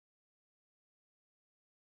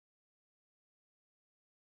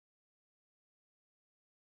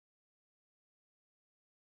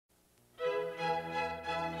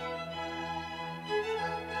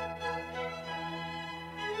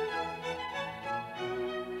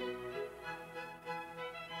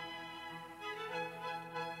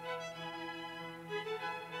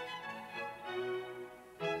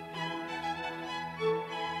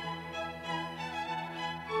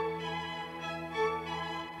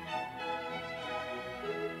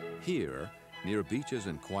Here, near beaches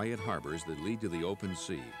and quiet harbors that lead to the open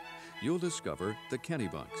sea, you'll discover the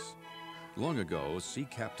Kennebunks. Long ago, sea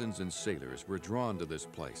captains and sailors were drawn to this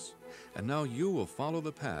place, and now you will follow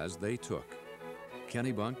the paths they took.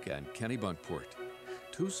 Kennebunk and Kennebunkport,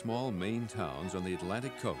 two small Maine towns on the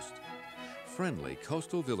Atlantic coast. Friendly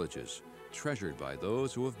coastal villages, treasured by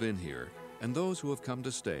those who have been here and those who have come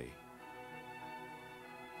to stay.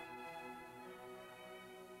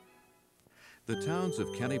 The towns of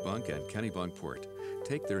Kennebunk and Kennebunkport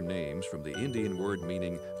take their names from the Indian word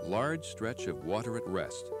meaning large stretch of water at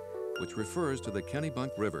rest, which refers to the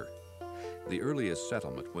Kennebunk River. The earliest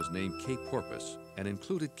settlement was named Cape Porpoise and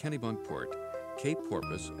included Kennebunkport, Cape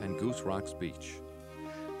Porpoise, and Goose Rocks Beach.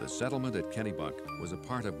 The settlement at Kennebunk was a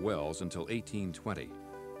part of Wells until 1820.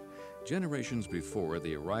 Generations before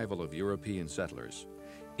the arrival of European settlers,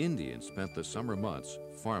 Indians spent the summer months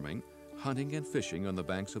farming, hunting, and fishing on the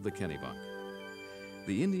banks of the Kennebunk.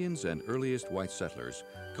 The Indians and earliest white settlers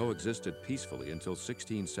coexisted peacefully until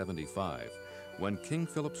 1675, when King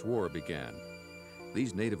Philip's War began.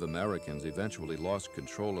 These Native Americans eventually lost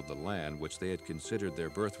control of the land which they had considered their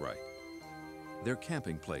birthright. Their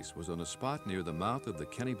camping place was on a spot near the mouth of the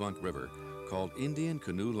Kennebunk River called Indian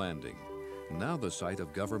Canoe Landing, now the site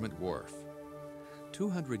of Government Wharf.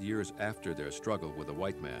 200 years after their struggle with the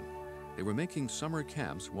white man, they were making summer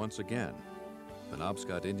camps once again.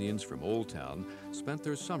 Penobscot Indians from Old Town spent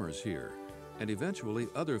their summers here, and eventually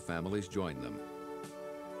other families joined them.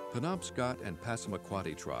 Penobscot and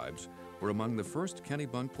Passamaquoddy tribes were among the first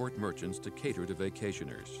Kennebunkport merchants to cater to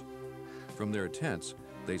vacationers. From their tents,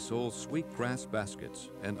 they sold sweetgrass baskets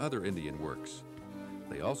and other Indian works.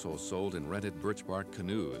 They also sold and rented birch bark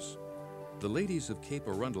canoes. The ladies of Cape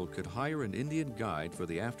Arundel could hire an Indian guide for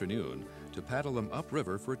the afternoon to paddle them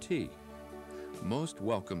upriver for tea. Most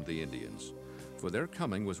welcomed the Indians, for their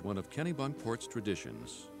coming was one of Kennebunkport's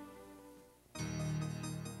traditions.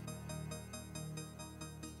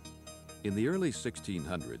 In the early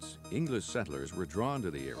 1600s, English settlers were drawn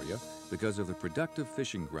to the area because of the productive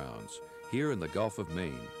fishing grounds here in the Gulf of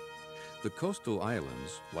Maine. The coastal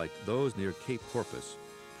islands, like those near Cape Porpoise,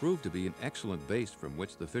 proved to be an excellent base from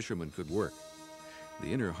which the fishermen could work.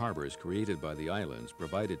 The inner harbors created by the islands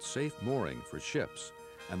provided safe mooring for ships,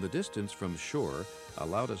 and the distance from shore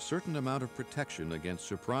allowed a certain amount of protection against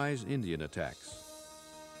surprise Indian attacks.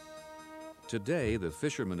 Today, the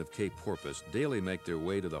fishermen of Cape Porpoise daily make their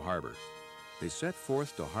way to the harbor. They set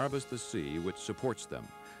forth to harvest the sea which supports them,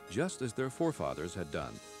 just as their forefathers had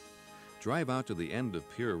done. Drive out to the end of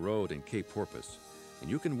Pier Road in Cape Porpoise, and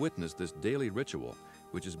you can witness this daily ritual,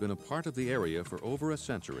 which has been a part of the area for over a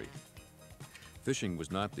century. Fishing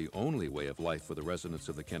was not the only way of life for the residents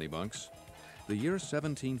of the Kennebunks. The year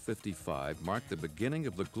 1755 marked the beginning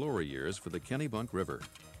of the glory years for the Kennebunk River.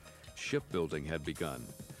 Shipbuilding had begun,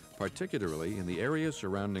 particularly in the area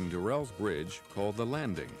surrounding Durell's Bridge called the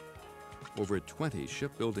Landing. Over 20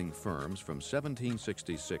 shipbuilding firms from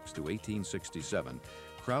 1766 to 1867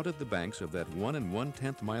 crowded the banks of that 1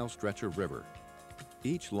 1/10 mile stretch of river.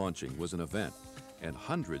 Each launching was an event, and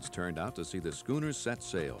hundreds turned out to see the schooners set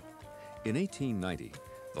sail. In 1890,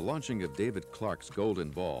 the launching of David Clark's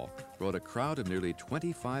Golden Ball brought a crowd of nearly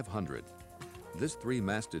 2,500. This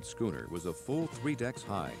three-masted schooner was a full 3 decks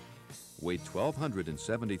high, weighed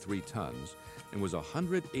 1,273 tons, and was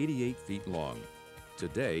 188 feet long.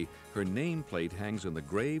 Today, her nameplate hangs in the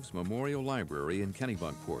Graves Memorial Library in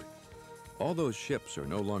Kennebunkport. Although ships are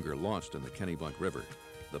no longer launched in the Kennebunk River,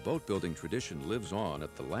 the boat-building tradition lives on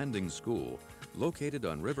at the Landing School, located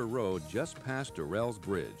on River Road just past Durell's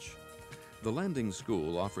Bridge. The Landing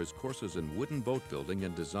School offers courses in wooden boat building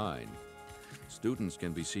and design. Students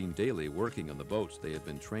can be seen daily working on the boats they have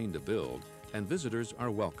been trained to build, and visitors are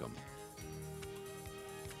welcome.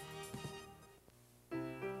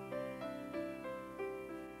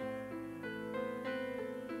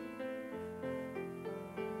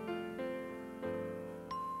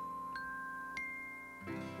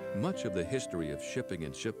 Much of the history of shipping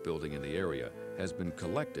and shipbuilding in the area has been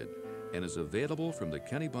collected and is available from the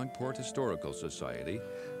Kennebunkport Historical Society,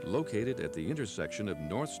 located at the intersection of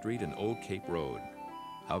North Street and Old Cape Road.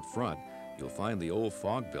 Out front, you'll find the old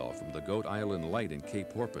fog bell from the Goat Island Light in Cape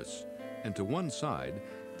Porpoise, and to one side,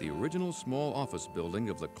 the original small office building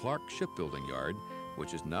of the Clark Shipbuilding Yard,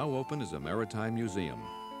 which is now open as a maritime museum.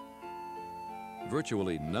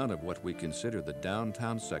 Virtually none of what we consider the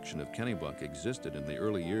downtown section of Kennebunk existed in the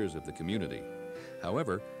early years of the community.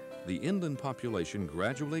 However, the inland population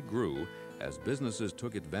gradually grew as businesses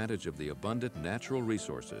took advantage of the abundant natural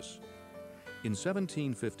resources. In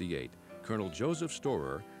 1758, Colonel Joseph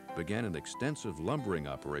Storer began an extensive lumbering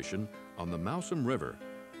operation on the Mousom River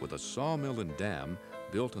with a sawmill and dam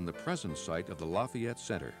built on the present site of the Lafayette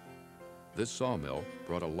Center. This sawmill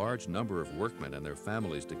brought a large number of workmen and their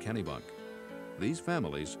families to Kennebunk. These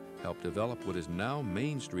families helped develop what is now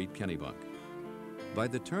Main Street, Kennebunk. By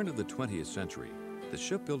the turn of the 20th century, the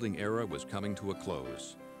shipbuilding era was coming to a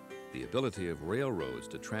close. The ability of railroads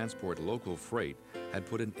to transport local freight had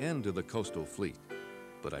put an end to the coastal fleet.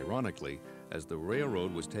 But ironically, as the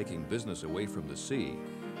railroad was taking business away from the sea,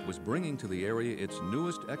 it was bringing to the area its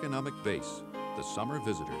newest economic base, the summer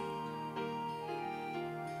visitor.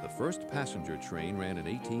 The first passenger train ran in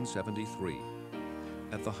 1873.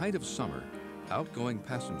 At the height of summer, outgoing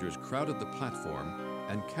passengers crowded the platform,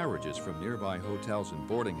 and carriages from nearby hotels and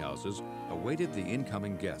boarding houses awaited the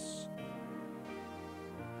incoming guests.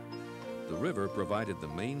 The river provided the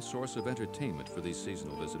main source of entertainment for these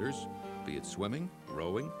seasonal visitors, be it swimming,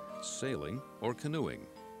 rowing, sailing, or canoeing.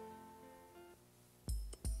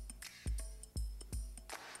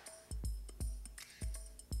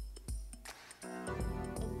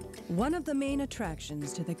 One of the main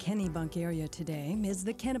attractions to the Kennebunk area today is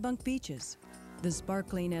the Kennebunk beaches. The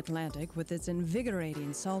sparkling Atlantic, with its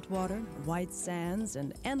invigorating saltwater, white sands,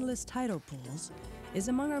 and endless tidal pools, is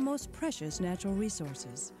among our most precious natural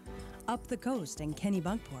resources. Up the coast in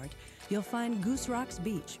Kennebunkport, you'll find Goose Rocks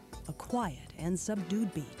Beach, a quiet and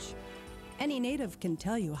subdued beach. Any native can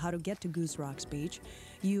tell you how to get to Goose Rocks Beach.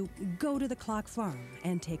 You go to the Clock Farm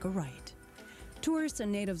and take a right. Tourists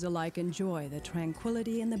and natives alike enjoy the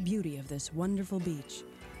tranquility and the beauty of this wonderful beach.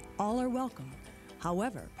 All are welcome.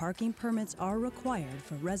 However, parking permits are required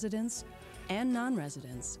for residents and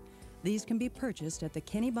non-residents. These can be purchased at the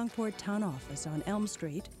Kennebunkport Town Office on Elm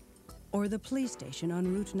Street or the police station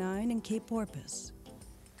on Route 9 in Cape Porpoise.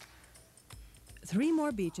 3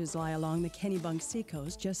 more beaches lie along the Kennebunk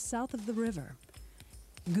seacoast just south of the river.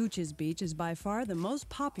 Gooch's Beach is by far the most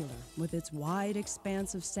popular with its wide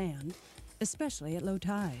expanse of sand, especially at low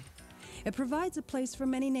tide. It provides a place for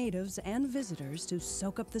many natives and visitors to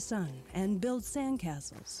soak up the sun and build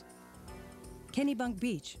sandcastles. Kennebunk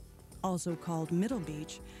Beach, also called Middle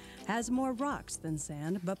Beach, has more rocks than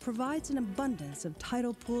sand, but provides an abundance of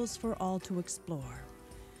tidal pools for all to explore.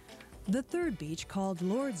 The third beach, called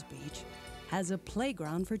Lord's Beach, has a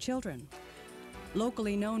playground for children.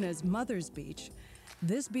 Locally known as Mother's Beach,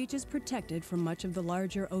 this beach is protected from much of the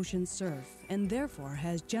larger ocean surf and therefore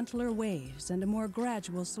has gentler waves and a more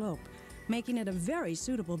gradual slope, making it a very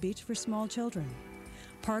suitable beach for small children.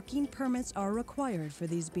 Parking permits are required for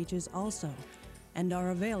these beaches also, and are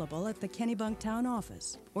available at the Kennebunk Town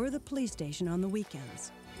Office or the police station on the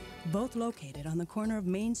weekends, both located on the corner of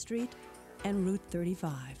Main Street and Route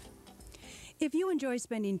 35. If you enjoy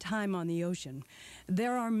spending time on the ocean,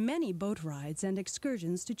 there are many boat rides and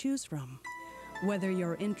excursions to choose from. Whether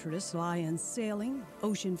your interests lie in sailing,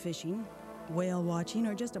 ocean fishing, whale watching,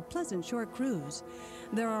 or just a pleasant short cruise,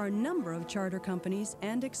 there are a number of charter companies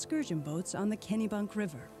and excursion boats on the Kennebunk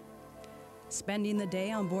River. Spending the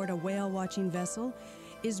day on board a whale-watching vessel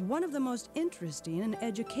is one of the most interesting and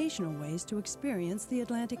educational ways to experience the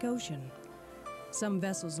Atlantic Ocean. Some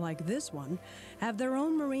vessels like this one have their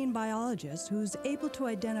own marine biologist who's able to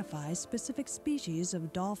identify specific species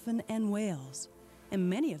of dolphin and whales, and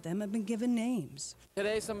many of them have been given names.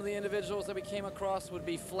 Today, some of the individuals that we came across would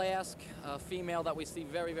be Flask, a female that we see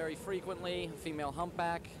very, very frequently, a female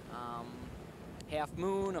humpback, Half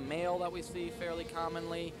Moon, a male that we see fairly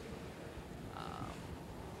commonly,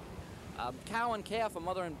 cow and calf, a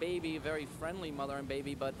mother and baby, a very friendly mother and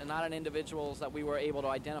baby, but not an individuals that we were able to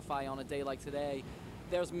identify on a day like today.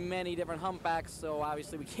 There's many different humpbacks, so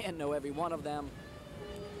obviously we can't know every one of them,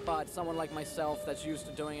 but someone like myself that's used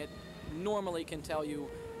to doing it normally can tell you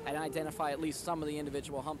and identify at least some of the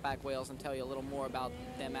individual humpback whales and tell you a little more about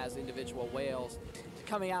them as individual whales.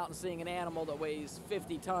 Coming out and seeing an animal that weighs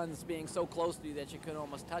 50 tons being so close to you that you could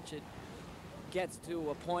almost touch it gets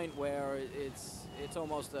to a point where it's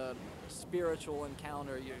almost a spiritual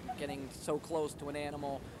encounter. You're getting so close to an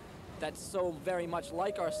animal that's so very much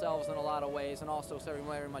like ourselves in a lot of ways and also so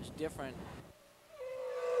very much different.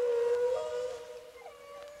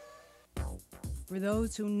 For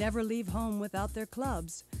those who never leave home without their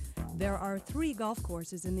clubs, there are 3 golf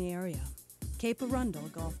courses in the area: Cape Arundel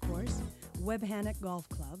Golf Course, Webhannock Golf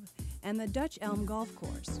Club, and the Dutch Elm Golf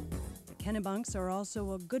Course. The Kennebunks are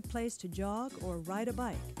also a good place to jog or ride a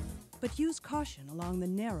bike, but use caution along the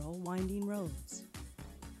narrow, winding roads.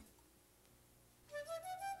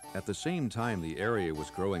 At the same time the area was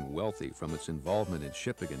growing wealthy from its involvement in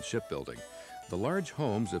shipping and shipbuilding, the large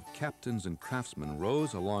homes of captains and craftsmen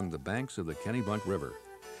rose along the banks of the Kennebunk River.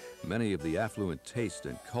 Many of the affluent taste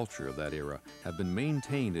and culture of that era have been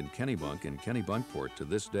maintained in Kennebunk and Kennebunkport to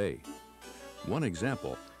this day. One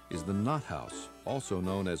example, is the Knot House, also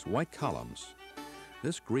known as White Columns.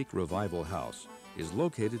 This Greek Revival house is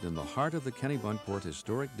located in the heart of the Kennebunkport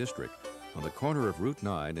Historic District on the corner of Route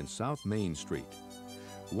 9 and South Main Street.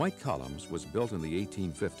 White Columns was built in the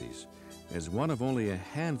 1850s as one of only a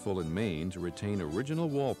handful in Maine to retain original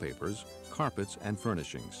wallpapers, carpets, and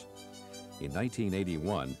furnishings. In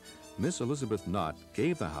 1981, Miss Elizabeth Knott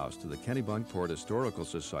gave the house to the Kennebunkport Historical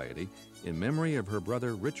Society in memory of her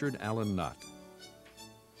brother Richard Allen Knott.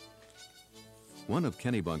 One of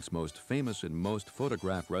Kennebunk's most famous and most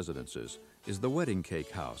photographed residences is the Wedding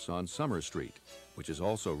Cake House on Summer Street, which is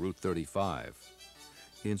also Route 35.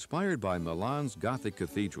 Inspired by Milan's Gothic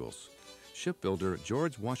cathedrals, shipbuilder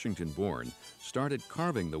George Washington Bourne started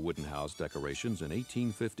carving the wooden house decorations in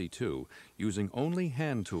 1852 using only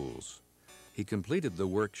hand tools. He completed the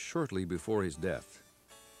work shortly before his death.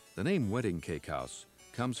 The name Wedding Cake House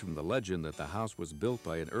comes from the legend that the house was built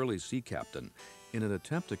by an early sea captain in an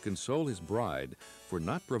attempt to console his bride for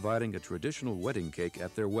not providing a traditional wedding cake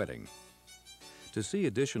at their wedding. To see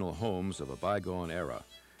additional homes of a bygone era,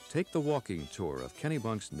 take the walking tour of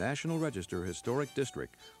Kennebunk's National Register Historic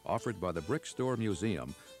District offered by the Brick Store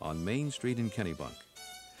Museum on Main Street in Kennebunk.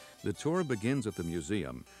 The tour begins at the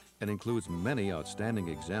museum and includes many outstanding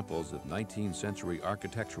examples of 19th century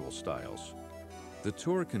architectural styles. The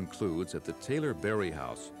tour concludes at the Taylor Berry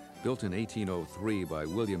House, built in 1803 by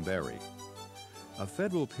William Berry. A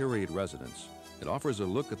Federal period residence, it offers a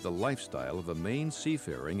look at the lifestyle of a Maine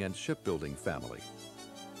seafaring and shipbuilding family.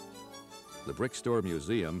 The Brick Store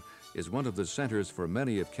Museum is one of the centers for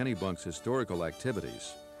many of Kennebunk's historical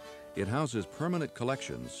activities. It houses permanent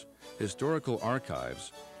collections, historical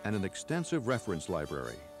archives, and an extensive reference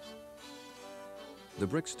library. The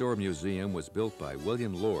Brick Store Museum was built by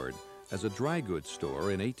William Lord as a dry goods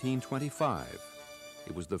store in 1825.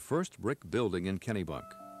 It was the first brick building in Kennebunk.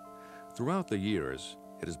 Throughout the years,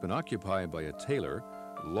 it has been occupied by a tailor,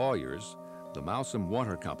 lawyers, the Mousom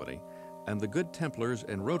Water Company, and the Good Templars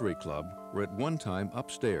and Rotary Club were at one time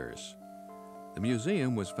upstairs. The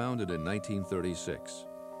museum was founded in 1936.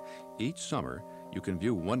 Each summer, you can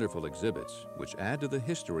view wonderful exhibits which add to the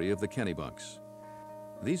history of the Kennebunks.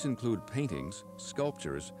 These include paintings,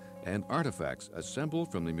 sculptures, and artifacts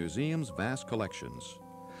assembled from the museum's vast collections.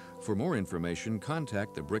 For more information,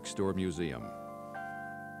 contact the Brick Store Museum.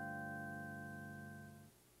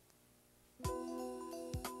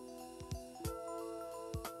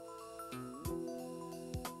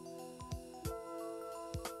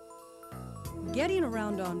 Getting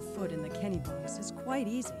around on foot in the Kennebunks is quite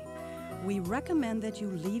easy. We recommend that you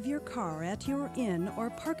leave your car at your inn or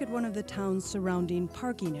park at one of the town's surrounding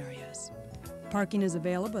parking areas. Parking is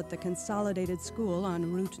available at the Consolidated School on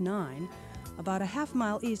Route 9, about a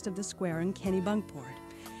half-mile east of the square in Kennebunkport,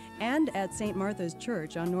 and at St. Martha's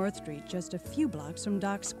Church on North Street, just a few blocks from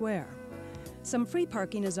Dock Square. Some free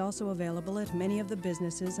parking is also available at many of the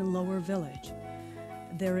businesses in Lower Village.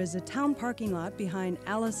 There is a town parking lot behind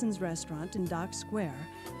Allison's Restaurant in Dock Square,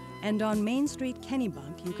 and on Main Street,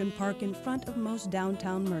 Kennebunk, you can park in front of most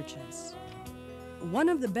downtown merchants. One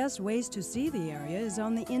of the best ways to see the area is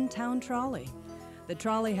on the in-town trolley. The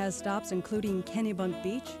trolley has stops including Kennebunk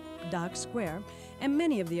Beach, Dock Square, and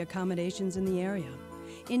many of the accommodations in the area.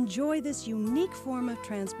 Enjoy this unique form of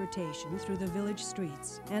transportation through the village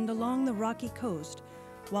streets and along the rocky coast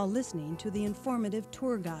while listening to the informative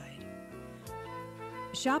tour guide.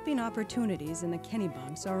 Shopping opportunities in the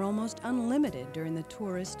Kennebunks are almost unlimited during the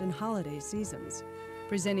tourist and holiday seasons,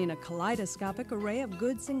 presenting a kaleidoscopic array of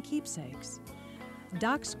goods and keepsakes.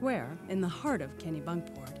 Dock Square, in the heart of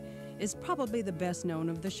Kennebunkport, is probably the best known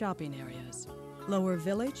of the shopping areas. Lower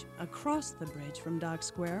Village, across the bridge from Dock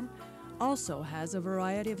Square, also has a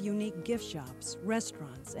variety of unique gift shops,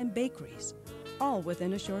 restaurants, and bakeries, all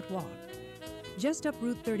within a short walk. Just up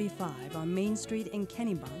Route 35 on Main Street in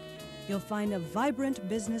Kennebunk, you'll find a vibrant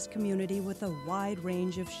business community with a wide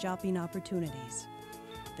range of shopping opportunities.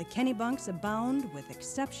 The Kennebunks abound with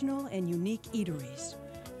exceptional and unique eateries,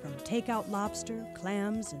 from takeout lobster,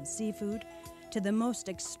 clams, and seafood to the most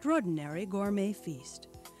extraordinary gourmet feast.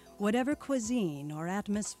 Whatever cuisine or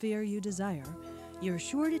atmosphere you desire, you're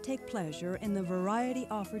sure to take pleasure in the variety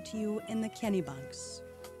offered to you in the Kennebunks.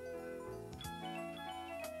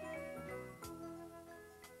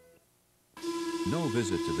 No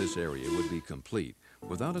visit to this area would be complete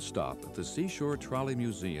without a stop at the Seashore Trolley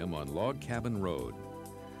Museum on Log Cabin Road.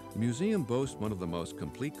 The museum boasts one of the most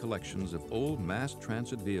complete collections of old mass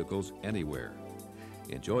transit vehicles anywhere.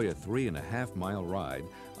 Enjoy a 3.5-mile ride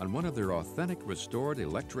on one of their authentic restored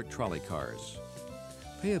electric trolley cars.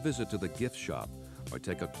 Pay a visit to the gift shop or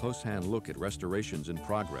take a close-hand look at restorations in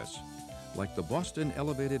progress, like the Boston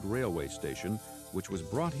Elevated Railway Station which was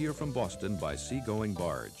brought here from Boston by seagoing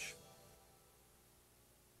barge.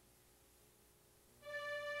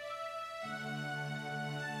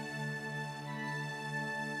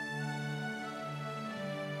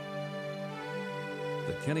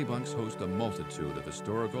 The Kennebunks host a multitude of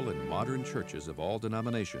historical and modern churches of all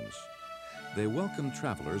denominations. They welcome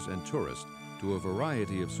travelers and tourists to a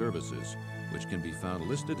variety of services, which can be found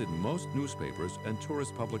listed in most newspapers and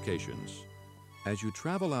tourist publications. As you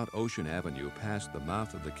travel out Ocean Avenue past the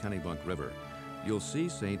mouth of the Kennebunk River, you'll see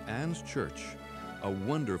St. Anne's Church, a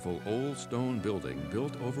wonderful old stone building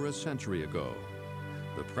built over a century ago.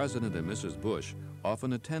 The President and Mrs. Bush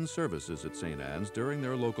often attend services at St. Anne's during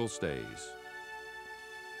their local stays.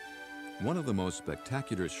 One of the most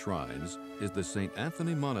spectacular shrines is the St.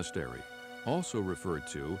 Anthony Monastery, also referred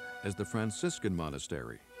to as the Franciscan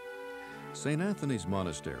Monastery. St. Anthony's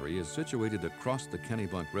Monastery is situated across the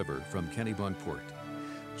Kennebunk River from Kennebunkport.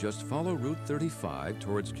 Just follow Route 35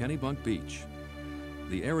 towards Kennebunk Beach.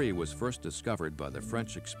 The area was first discovered by the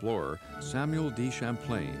French explorer Samuel de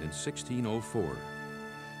Champlain in 1604.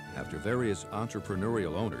 After various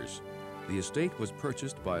entrepreneurial owners, the estate was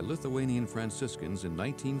purchased by Lithuanian Franciscans in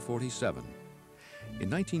 1947. In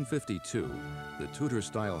 1952, the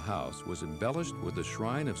Tudor-style house was embellished with the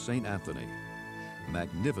Shrine of St. Anthony.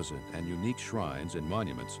 Magnificent and unique shrines and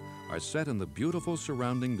monuments are set in the beautiful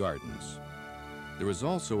surrounding gardens. There is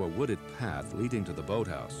also a wooded path leading to the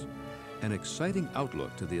boathouse, an exciting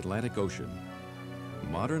outlook to the Atlantic Ocean.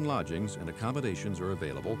 Modern lodgings and accommodations are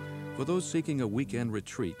available for those seeking a weekend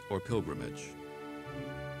retreat or pilgrimage.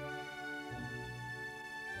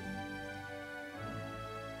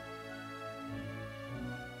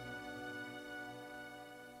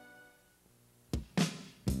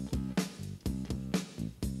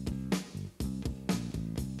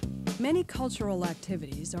 Many cultural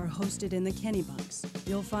activities are hosted in the Kennebunks.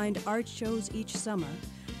 You'll find art shows each summer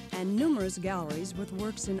and numerous galleries with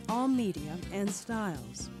works in all media and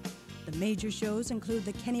styles. The major shows include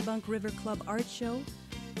the Kennebunk River Club Art Show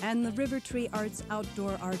and the River Tree Arts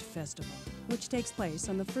Outdoor Art Festival, which takes place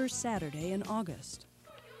on the first Saturday in August.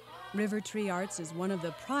 River Tree Arts is one of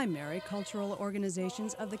the primary cultural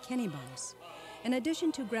organizations of the Kennebunks. In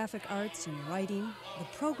addition to graphic arts and writing, the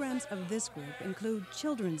programs of this group include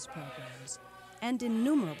children's programs and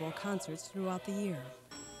innumerable concerts throughout the year.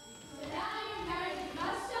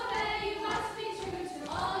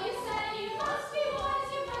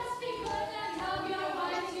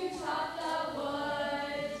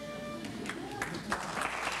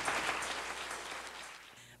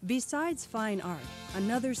 Besides fine art,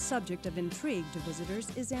 another subject of intrigue to visitors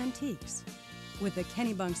is antiques. With the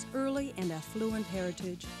Kennebunks' early and affluent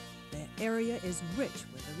heritage, the area is rich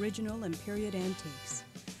with original and period antiques.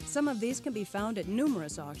 Some of these can be found at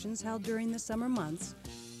numerous auctions held during the summer months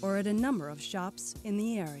or at a number of shops in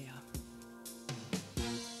the area.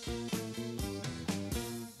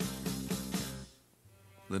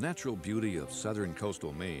 The natural beauty of southern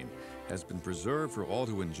coastal Maine has been preserved for all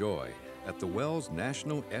to enjoy at the Wells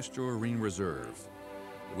National Estuarine Reserve.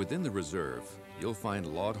 Within the reserve, you'll find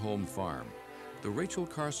Laudholm Farm, the Rachel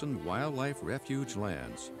Carson Wildlife Refuge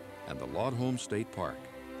Lands, and the Laudholm State Park.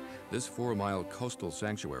 This 4-mile coastal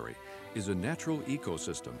sanctuary is a natural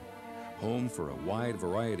ecosystem, home for a wide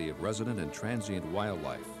variety of resident and transient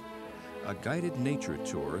wildlife. A guided nature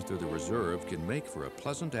tour through the reserve can make for a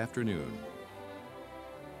pleasant afternoon.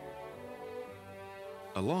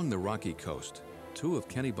 Along the rocky coast, two of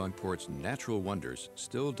Kennebunkport's natural wonders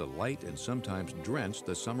still delight and sometimes drench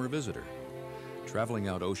the summer visitor. Traveling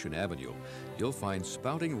out Ocean Avenue, you'll find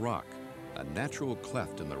Spouting Rock, a natural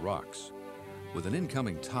cleft in the rocks. With an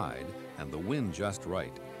incoming tide and the wind just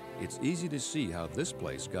right, it's easy to see how this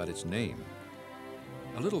place got its name.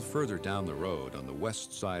 A little further down the road on the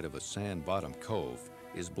west side of a sand-bottom cove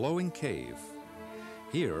is Blowing Cave.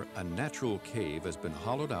 Here, a natural cave has been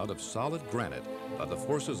hollowed out of solid granite by the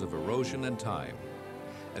forces of erosion and time.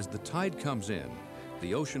 As the tide comes in,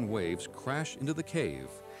 the ocean waves crash into the cave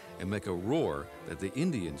and make a roar that the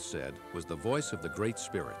Indians said was the voice of the Great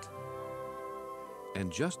Spirit.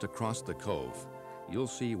 And just across the cove, you'll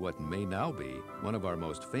see what may now be one of our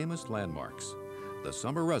most famous landmarks, the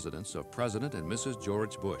summer residence of President and Mrs.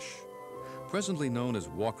 George Bush. Presently known as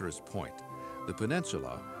Walker's Point, the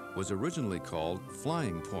peninsula was originally called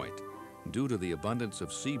Flying Point due to the abundance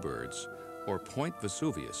of seabirds, or Point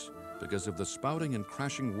Vesuvius, because of the spouting and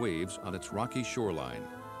crashing waves on its rocky shoreline.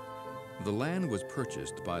 The land was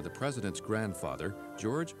purchased by the president's grandfather,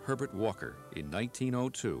 George Herbert Walker, in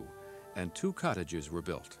 1902, and 2 cottages were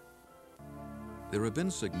built. There have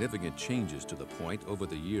been significant changes to the point over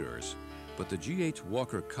the years, but the G.H.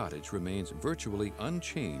 Walker Cottage remains virtually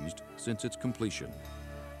unchanged since its completion.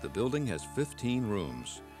 The building has 15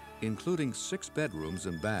 rooms, including 6 bedrooms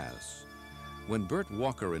and baths. When Bert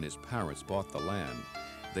Walker and his parents bought the land,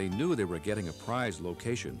 they knew they were getting a prized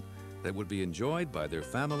location that would be enjoyed by their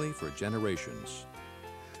family for generations.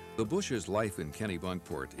 The Bush's life in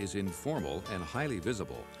Kennebunkport is informal and highly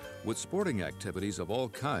visible, with sporting activities of all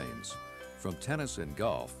kinds, from tennis and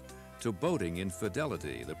golf to boating in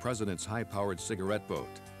Fidelity, the president's high-powered cigarette boat.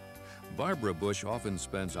 Barbara Bush often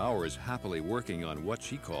spends hours happily working on what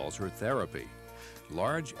she calls her therapy.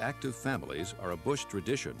 Large, active families are a Bush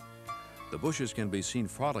tradition. The Bushes can be seen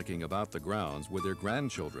frolicking about the grounds with their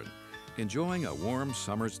grandchildren, enjoying a warm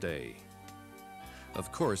summer's day.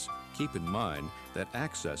 Of course, keep in mind that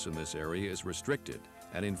access in this area is restricted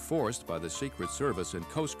and enforced by the Secret Service and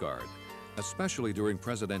Coast Guard, especially during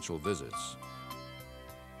presidential visits.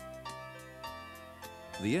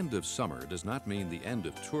 The end of summer does not mean the end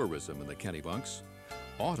of tourism in the Kennebunks.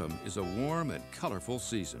 Autumn is a warm and colorful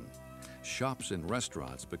season. Shops and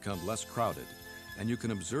restaurants become less crowded, and you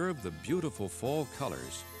can observe the beautiful fall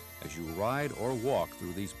colors as you ride or walk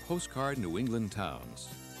through these postcard New England towns.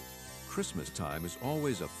 Christmas time is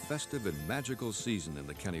always a festive and magical season in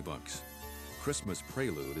the Kennebunks. Christmas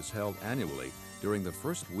Prelude is held annually during the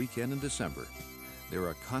first weekend in December. There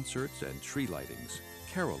are concerts and tree lightings,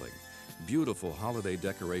 caroling, beautiful holiday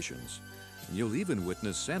decorations, and you'll even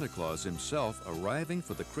witness Santa Claus himself arriving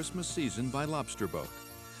for the Christmas season by lobster boat.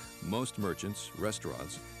 Most merchants,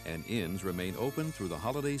 restaurants, and inns remain open through the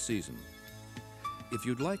holiday season. If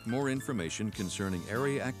you'd like more information concerning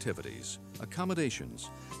area activities, accommodations,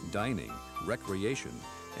 dining, recreation,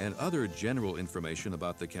 and other general information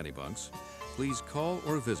about the Kennebunks, please call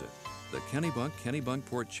or visit the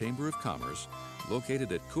Kennebunkport Chamber of Commerce,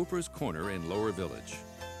 located at Cooper's Corner in Lower Village.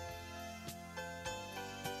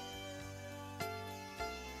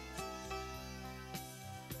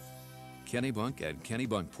 Kennebunk and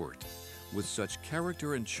Kennebunkport. With such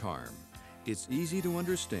character and charm, it's easy to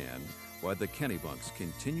understand why the Kennebunks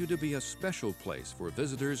continue to be a special place for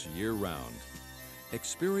visitors year-round.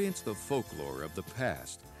 Experience the folklore of the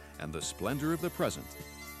past and the splendor of the present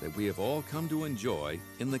that we have all come to enjoy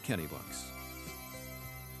in the Kennebunks.